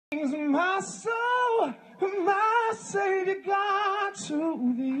sings my soul, my Savior God,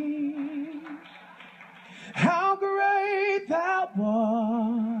 to thee. How great thou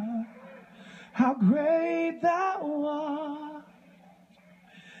art, how great thou art.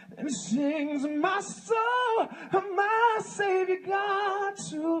 And sings my soul, my Savior God,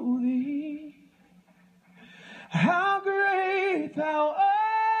 to thee. How great thou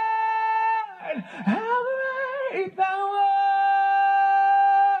art, how great thou art.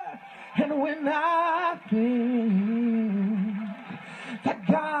 And when I think that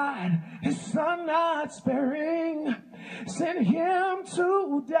God, his son not sparing, sent him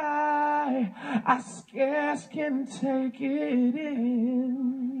to die, I scarce can take it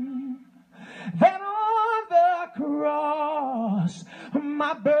in. That on the cross,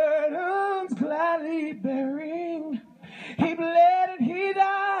 my burdens gladly bearing, he bled and he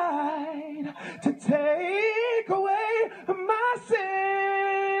died to take away my sin.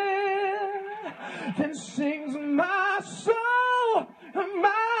 Then sings my soul,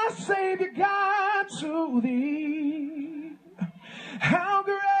 my Savior God, to thee. How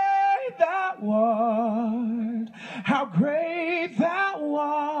great thou art, how great thou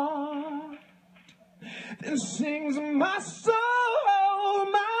art. Then sings my soul,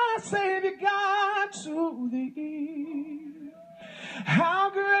 my Savior God, to thee. How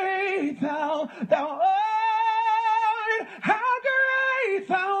great thou art, how great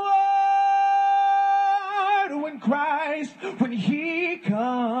thou art. When Christ, when he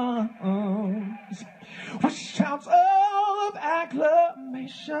comes with shouts of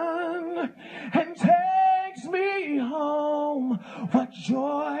acclamation and takes me home, what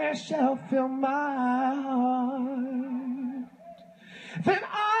joy shall fill my heart. Then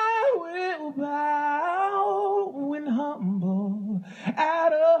I will bow in humble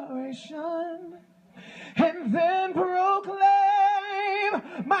adoration and then proclaim,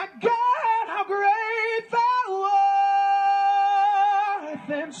 my God, how great thou art.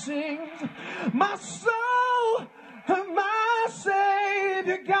 Then sings my soul, my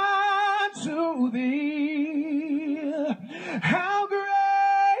Savior God, to thee. How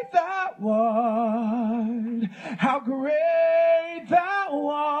great thou art, how great thou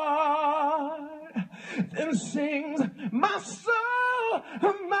art. Then sings my soul,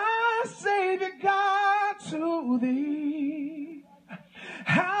 my Savior God, to thee.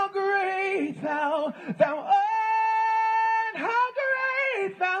 How great thou art, how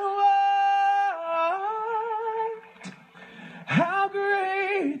great thou art. How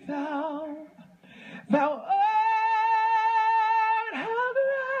great thou art, how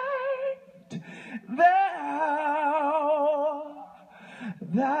great thou